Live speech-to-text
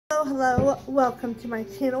Hello, welcome to my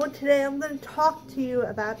channel. Today I'm going to talk to you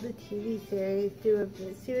about the TV series, do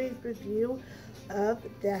a series review of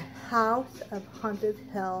The House of Haunted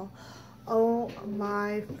Hill. Oh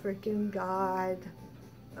my freaking god.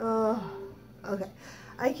 Oh, okay.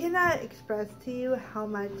 I cannot express to you how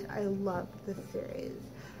much I love this series.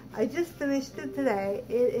 I just finished it today.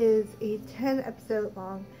 It is a 10 episode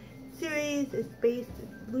long series. It's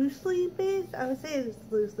loosely based, I would say it's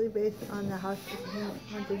loosely based on The House of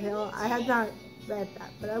Haunted Hill. I have not read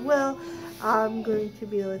that, but I will. I'm going to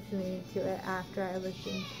be listening to it after I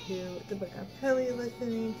listen to the book I'm currently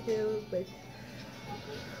listening to, which,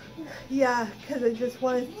 yeah, because I just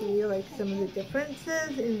want to see like some of the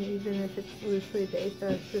differences, and even if it's loosely based,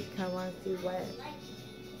 I just kind of want to see what,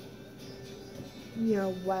 you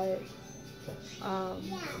know, what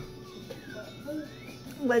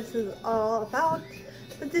this all about.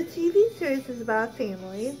 But the TV series is about a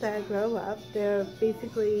family that grow up. They're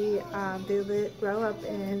basically, grow up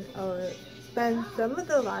in, or spend some of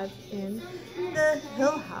their lives in the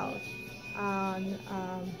Hill House on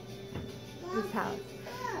this house.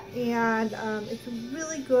 And it's a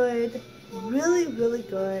really good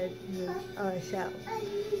show.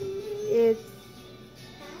 It's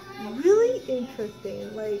really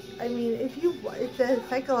interesting. Like, I mean, it's a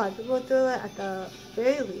psychological thriller at the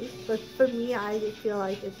very least, but for me, I feel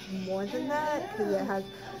like it's more than that, because it has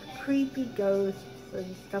creepy ghosts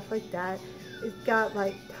and stuff like that. It's got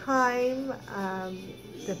like time,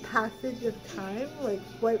 the passage of time, like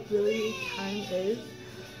what really time is,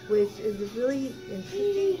 which is a really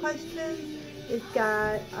interesting question. It's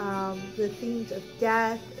got the themes of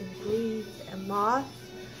death and grief and loss.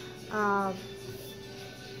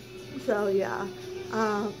 So yeah,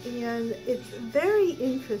 and it's very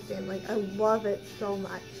interesting. Like, I love it so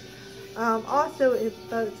much. Also,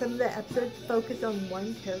 some of the episodes focus on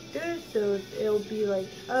one character, so it'll be like,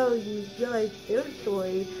 oh, you realize their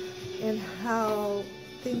story and how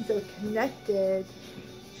things are connected,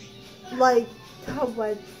 like how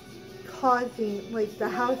what's causing, like, the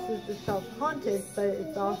house is itself haunted, but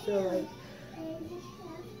it's also like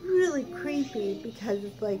really creepy because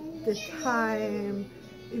it's like the time.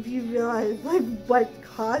 If you realize like what's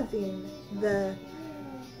causing the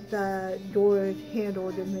door handle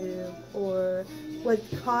to move, or what's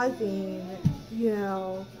causing, you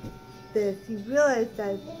know, this, you realize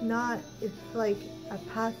that it's like a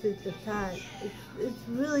passage of time.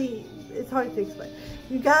 It's hard to explain.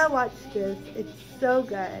 You gotta watch this. It's so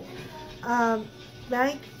good.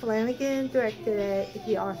 Mike Flanagan directed it.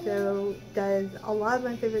 He also does a lot of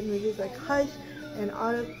my favorite movies like Hush and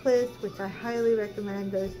Autoplus, which I highly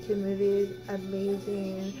recommend. Those two movies,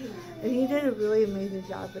 amazing. And he did a really amazing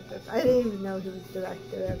job with this. I didn't even know he was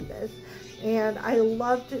director of this. And I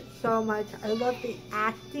loved it so much. I love the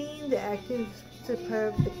acting. The acting is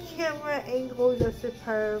superb. The camera angles are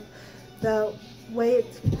superb. The way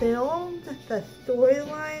it's filmed, the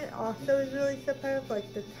storyline also is really superb.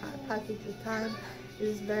 Like, the passage of time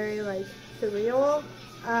is very like surreal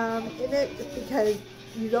in it, because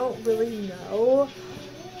you don't really know,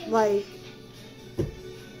 like,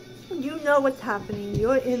 you know what's happening.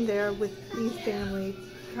 You're in there with these families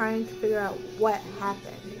trying to figure out what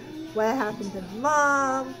happened. What happened to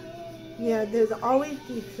mom? You know, there's always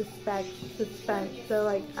these suspense. So,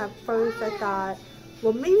 like, at first I thought,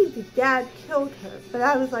 well, maybe the dad killed her. But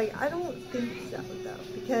I was like, I don't think so, though.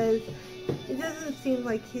 Because it doesn't seem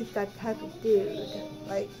like he's that type of dude.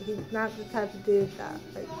 Like, he's not the type of dude that,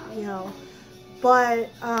 like, you know. But,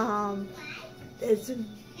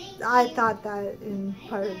 I thought that in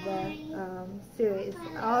part of the series.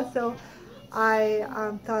 Also, I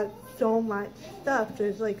thought so much stuff.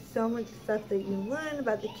 There's like so much stuff that you learn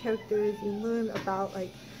about the characters. You learn about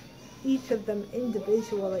like each of them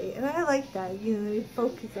individually, and I like that. You know, you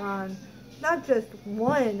focus on not just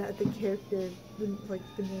one of the characters, like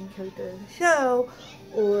the main character of the show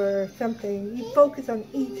or something. You focus on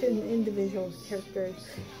each and individual characters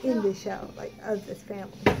in the show, like, of this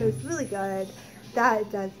family. So it's really good that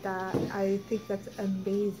it does that. I think that's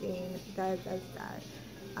amazing that it does that.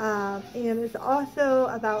 And it's also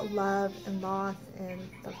about love and loss and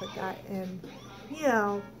stuff like that. And, you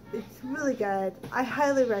know, it's really good. I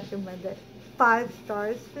highly recommend it. 5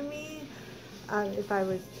 stars for me, if I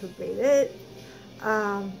was to rate it.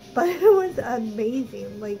 But it was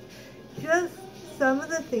amazing. Like, just some of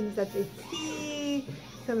the things that they see,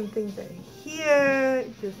 some of the things that they hear,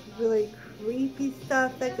 just really creepy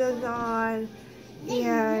stuff that goes on,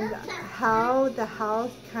 and how the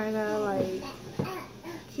house kind of like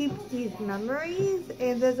keeps these memories.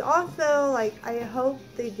 And there's also, like, I hope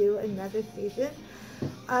they do another season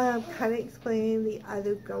kind of explaining the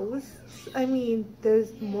other ghosts. I mean,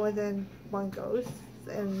 there's more than one ghost,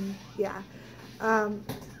 and yeah,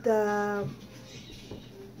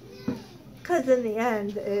 because in the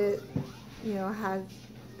end, it, you know, has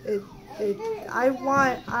it. I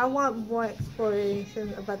want more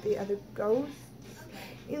exploration about the other ghosts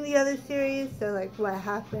in the other series. So like what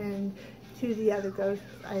happened to the other ghosts.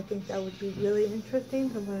 I think that would be really interesting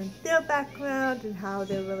to learn their background and how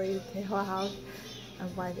they're related to Hill House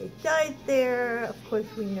and why they died there. Of course,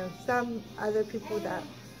 we know some other people that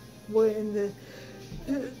were in this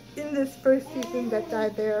first season that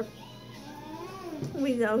died there.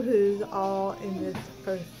 We know who's all in this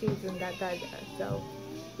first season that died there. So,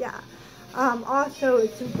 yeah. Also,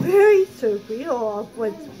 it's very surreal of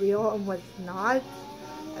what's real and what's not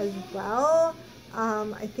as well.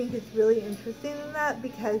 I think it's really interesting in that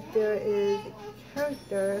because there is a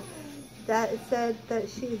character that said that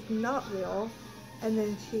she's not real and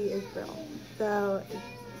then she is real. So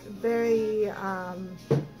it's very,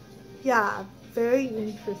 yeah, very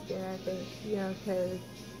interesting, I think, you know, because,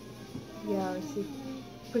 you know, she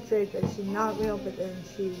portrayed that she's not real, but then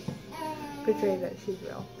she's portrayed that she's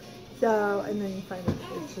real. So, and then you find out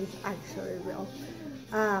that she's actually real.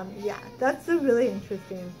 Yeah, that's a really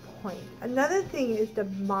interesting point. Another thing is the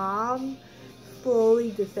mom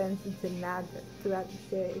slowly descends into madness throughout the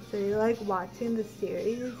series. So you're like watching the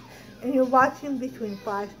series and you're watching between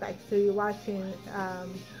flashbacks. So you're watching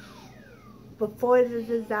before the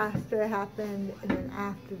disaster happened and then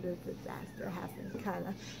after the disaster happened, kind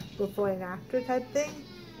of before and after type thing.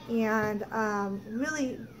 And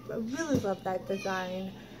really love that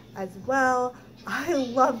design as well. I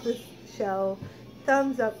love this show.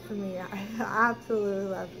 Thumbs up for me. I absolutely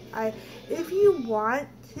love it. If you want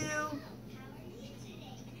to,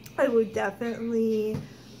 I would definitely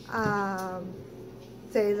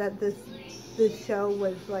say that this show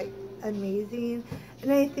was like amazing,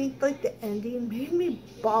 and I think like the ending made me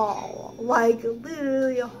bawl, like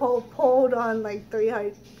literally a whole pulled on like 3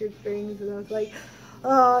 heartstrings, and I was like,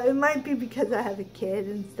 oh, it might be because I have a kid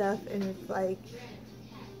and stuff, and it's like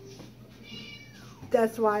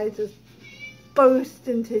that's why I just burst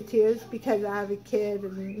into tears because I have a kid,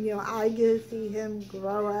 and you know I get to see him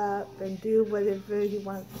grow up and do whatever he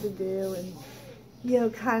wants to do, and you know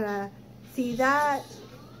kind of see that.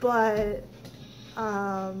 But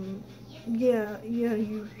yeah, you know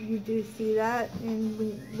you do see that, and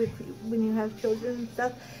when you have children and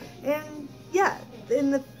stuff, and yeah,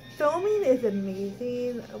 and the filming is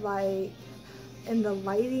amazing, like, and the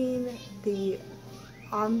lighting, the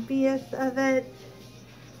ambience of it,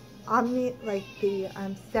 like the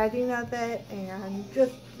setting of it, and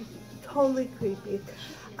just totally creepy.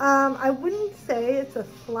 I wouldn't say it's a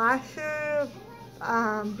slasher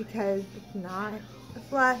because it's not a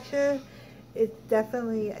slasher. It's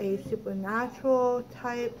definitely a supernatural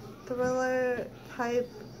type thriller type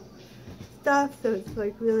stuff, so it's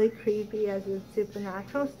like really creepy as in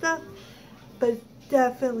supernatural stuff, but it's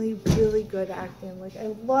definitely really good acting. Like I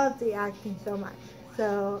love the acting so much.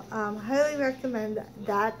 So, highly recommend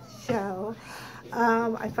that show.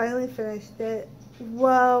 I finally finished it.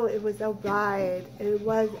 Whoa, it was a ride. It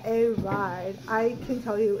was a ride. I can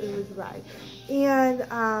tell you it was a ride.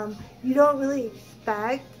 And you don't really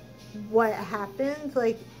expect what happens.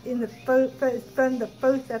 Like in the from the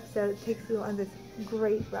first episode, it takes you on this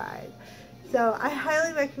great ride. So I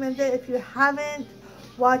highly recommend it. If you haven't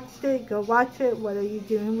watched it, go watch it. What are you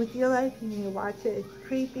doing with your life? You need to watch it. It's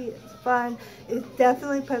creepy, it's fun, it's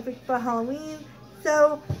definitely perfect for Halloween.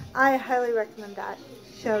 So I highly recommend that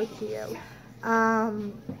show to you.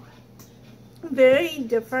 Very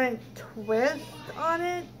different twist on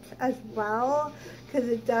it as well, because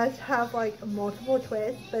it does have like multiple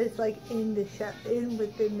twists, but it's like in the show,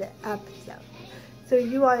 within the episode. So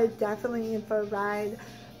you are definitely in for a ride.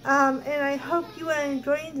 And I hope you are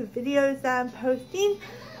enjoying the videos that I'm posting.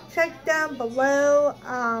 Check down below.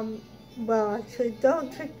 Well, actually,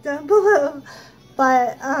 don't check down below.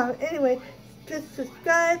 But anyway, just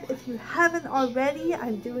subscribe if you haven't already.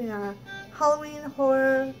 I'm doing a Halloween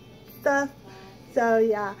horror stuff. So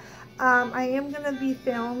yeah, I am gonna be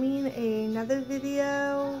filming another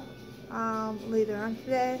video later on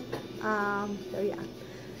today. So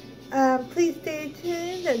yeah. Please stay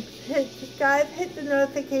tuned and hit subscribe, hit the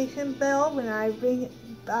notification bell when I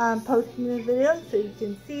post new videos so you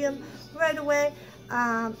can see them right away.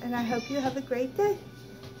 And I hope you have a great day.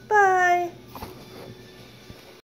 Bye!